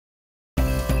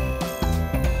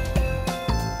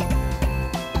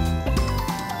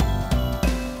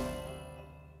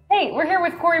We're here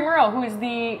with Corrie Moreau, who is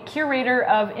the curator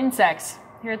of insects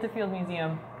here at the Field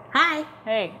Museum. Hi.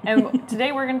 Hey, and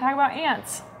today we're going to talk about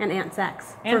ants. And ant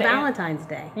sex for Valentine's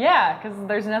Day. Yeah, because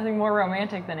there's nothing more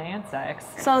romantic than ant sex.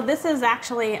 So this is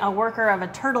actually a worker of a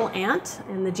turtle ant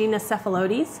in the genus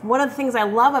Cephalotes. One of the things I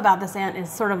love about this ant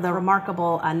is sort of the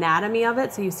remarkable anatomy of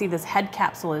it. So you see this head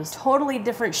capsule is totally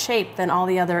different shape than all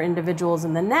the other individuals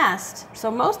in the nest. So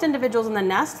most individuals in the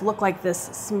nest look like this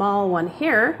small one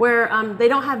here, where they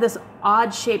don't have this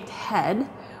odd-shaped head.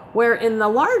 Where in the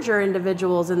larger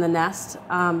individuals in the nest,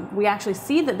 we actually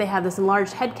see that they have this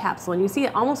enlarged head capsule, and you see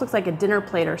it almost looks like a dinner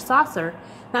plate or saucer.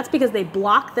 That's because they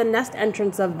block the nest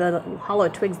entrance of the hollow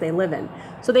twigs they live in.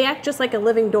 So they act just like a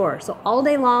living door. So all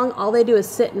day long, all they do is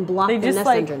sit and block the nest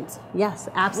entrance. Yes,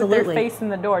 absolutely. With their face in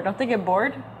the door. Don't they get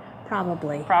bored?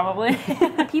 Probably. Probably.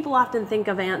 People often think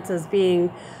of ants as being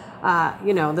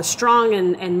the strong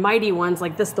and mighty ones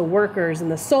like this, the workers, and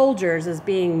the soldiers as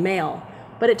being male.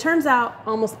 But it turns out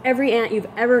almost every ant you've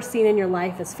ever seen in your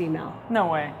life is female. No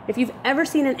way. If you've ever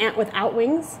seen an ant without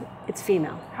wings, it's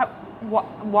female.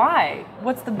 Why?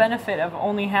 What's the benefit of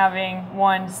only having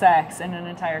one sex in an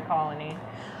entire colony?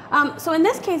 So in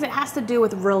this case, it has to do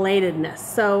with relatedness.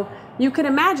 So you could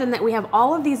imagine that we have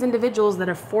all of these individuals that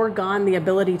have foregone the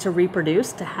ability to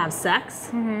reproduce, to have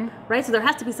sex, right? So there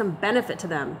has to be some benefit to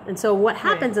them. And so what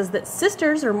happens is that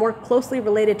sisters are more closely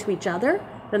related to each other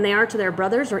than they are to their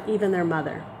brothers or even their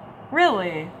mother.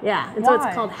 Really? Yeah, and so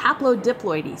it's called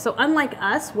haplodiploidy. So unlike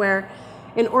us, where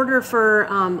in order for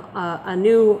a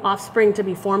new offspring to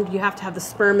be formed, you have to have the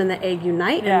sperm and the egg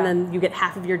unite, and then you get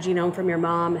half of your genome from your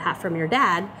mom and half from your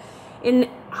dad. In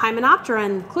Hymenoptera,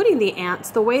 including the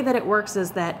ants, the way that it works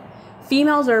is that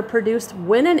females are produced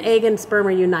when an egg and sperm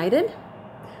are united,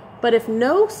 but if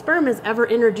no sperm is ever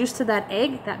introduced to that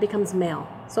egg, that becomes male.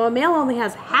 So a male only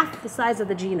has half the size of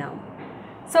the genome.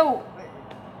 So,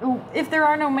 if there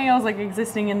are no males like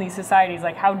existing in these societies,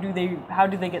 like how do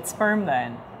they get sperm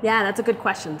then? Yeah, that's a good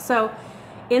question. So,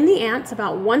 in the ants,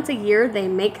 about once a year, they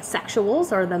make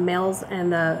sexuals, or the males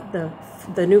and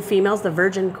the new females, the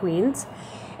virgin queens,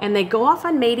 and they go off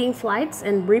on mating flights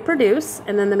and reproduce,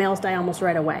 and then the males die almost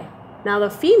right away. Now, the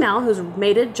female who's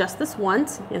mated just this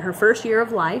once in her first year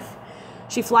of life,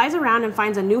 she flies around and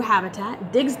finds a new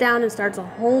habitat, digs down and starts a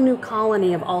whole new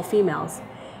colony of all females.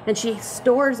 And she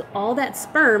stores all that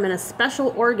sperm in a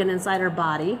special organ inside her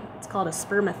body. It's called a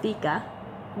Spermatheca.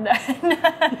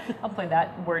 I'll play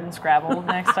that word in Scrabble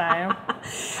next time.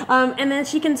 And then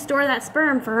she can store that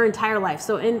sperm for her entire life.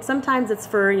 So sometimes it's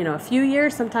for a few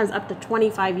years, sometimes up to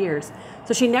 25 years.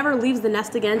 So she never leaves the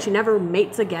nest again. She never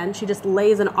mates again. She just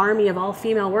lays an army of all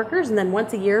female workers, and then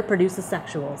once a year produces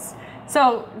sexuals.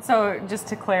 So just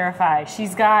to clarify,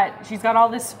 she's got all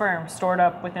this sperm stored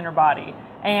up within her body,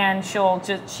 and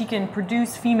she can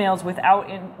produce females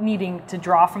without needing to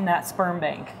draw from that sperm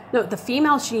bank. No, the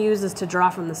females she uses to draw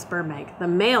from the sperm bank. The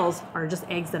males are just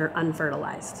eggs that are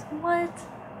unfertilized. What?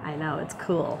 I know, it's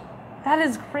cool. That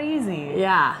is crazy.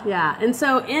 Yeah. And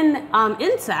so in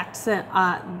insects,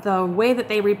 the way that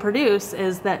they reproduce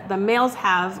is that the males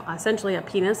have essentially a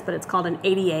penis, but it's called an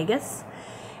aedeagus.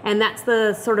 And that's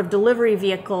the sort of delivery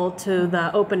vehicle to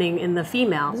the opening in the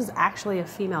female. This is actually a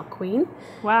female queen.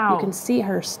 Wow. You can see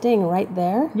her sting right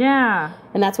there. Yeah.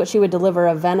 And that's what she would deliver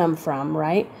a venom from,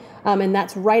 right? And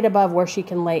that's right above where she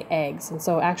can lay eggs. And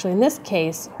so actually in this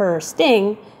case, her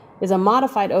sting is a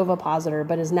modified ovipositor,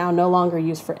 but is now no longer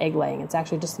used for egg laying. It's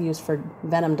actually just used for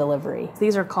venom delivery.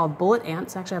 These are called bullet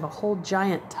ants. Actually, I have a whole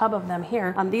giant tub of them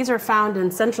here. These are found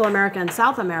in Central America and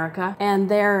South America, and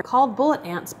they're called bullet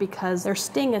ants because their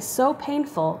sting is so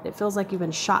painful, it feels like you've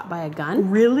been shot by a gun.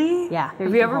 Really? Yeah.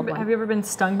 Have you ever been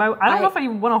stung by one? I don't know if I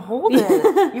want to hold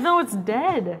it, even though it's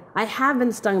dead. I have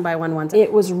been stung by one once.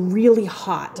 It was really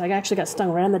hot. I actually got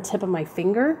stung right on the tip of my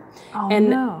finger. Oh,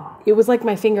 and no. It was like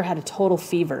my finger had a total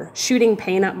fever. Shooting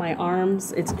pain up my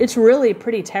arms. It's really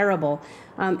pretty terrible.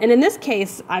 And in this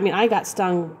case, I mean, I got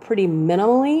stung pretty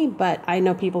minimally, but I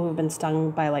know people who've been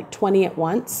stung by like 20 at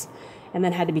once and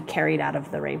then had to be carried out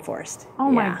of the rainforest. Oh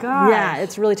my gosh. Yeah,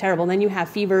 it's really terrible. And then you have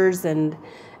fevers and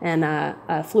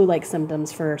flu-like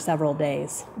symptoms for several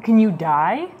days. Can you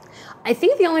die? I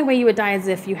think the only way you would die is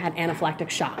if you had anaphylactic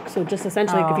shock. So just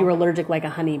essentially like if you were allergic like a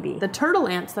honeybee. The turtle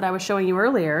ants that I was showing you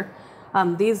earlier,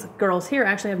 these girls here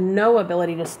actually have no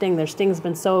ability to sting. Their sting's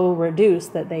been so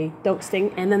reduced that they don't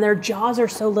sting. And then their jaws are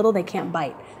so little they can't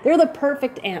bite. They're the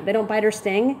perfect ant. They don't bite or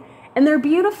sting. And they're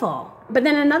beautiful. But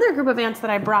then another group of ants that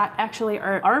I brought actually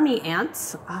are army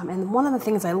ants. And one of the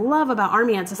things I love about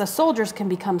army ants is the soldiers can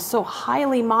become so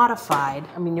highly modified.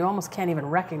 I mean, you almost can't even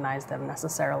recognize them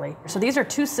necessarily. So these are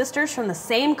two sisters from the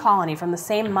same colony, from the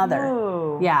same mother.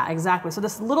 Whoa. Yeah, exactly. So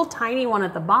this little tiny one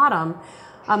at the bottom,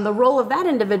 the role of that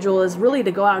individual is really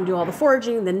to go out and do all the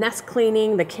foraging, the nest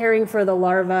cleaning, the caring for the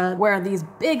larvae, where these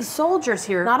big soldiers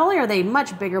here, not only are they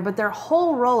much bigger, but their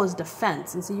whole role is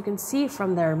defense. And so you can see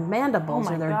from their mandibles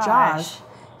or their jaws,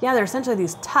 yeah, they're essentially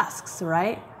these tusks,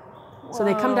 right? Whoa. So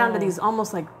they come down to these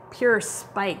almost like pure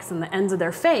spikes on the ends of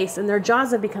their face, and their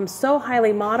jaws have become so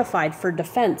highly modified for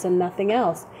defense and nothing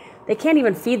else. They can't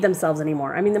even feed themselves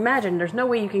anymore. I mean, imagine, there's no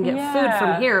way you can get food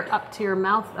from here up to your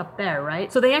mouth up there,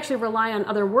 right? So they actually rely on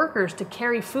other workers to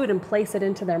carry food and place it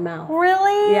into their mouth.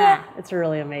 Really? Yeah, it's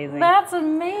really amazing. That's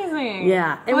amazing.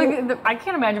 Yeah. And I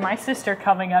can't imagine my sister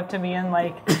coming up to me and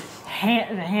like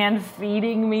hand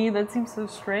feeding me. That seems so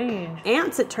strange.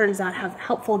 Ants, it turns out, have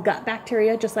helpful gut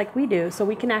bacteria just like we do. So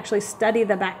we can actually study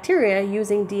the bacteria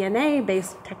using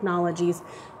DNA-based technologies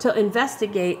to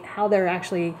investigate how they're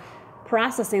actually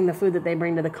processing the food that they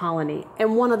bring to the colony.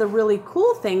 And one of the really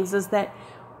cool things is that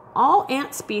all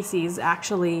ant species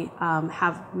actually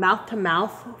have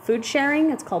mouth-to-mouth food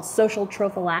sharing. It's called social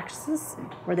trophallaxis,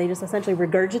 where they just essentially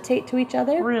regurgitate to each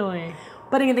other. Really?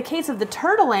 But in the case of the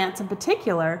turtle ants in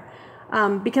particular,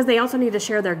 because they also need to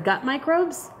share their gut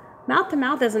microbes,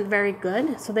 mouth-to-mouth isn't very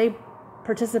good, so they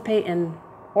participate in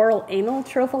oral anal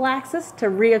trophallaxis to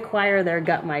reacquire their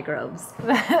gut microbes.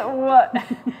 What?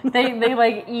 They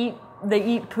like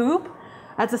eat poop?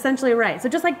 That's essentially right. So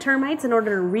just like termites, in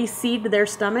order to reseed their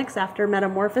stomachs after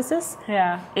metamorphosis,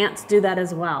 ants do that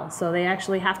as well. So they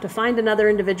actually have to find another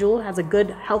individual who has a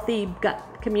good, healthy gut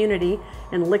community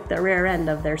and lick the rear end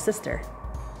of their sister.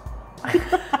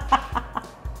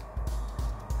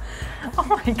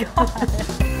 Oh my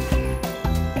God.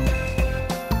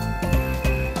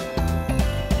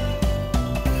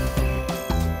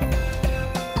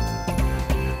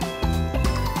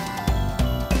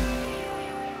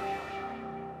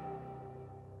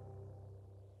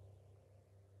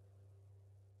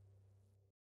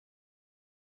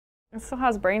 It still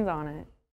has brains on it.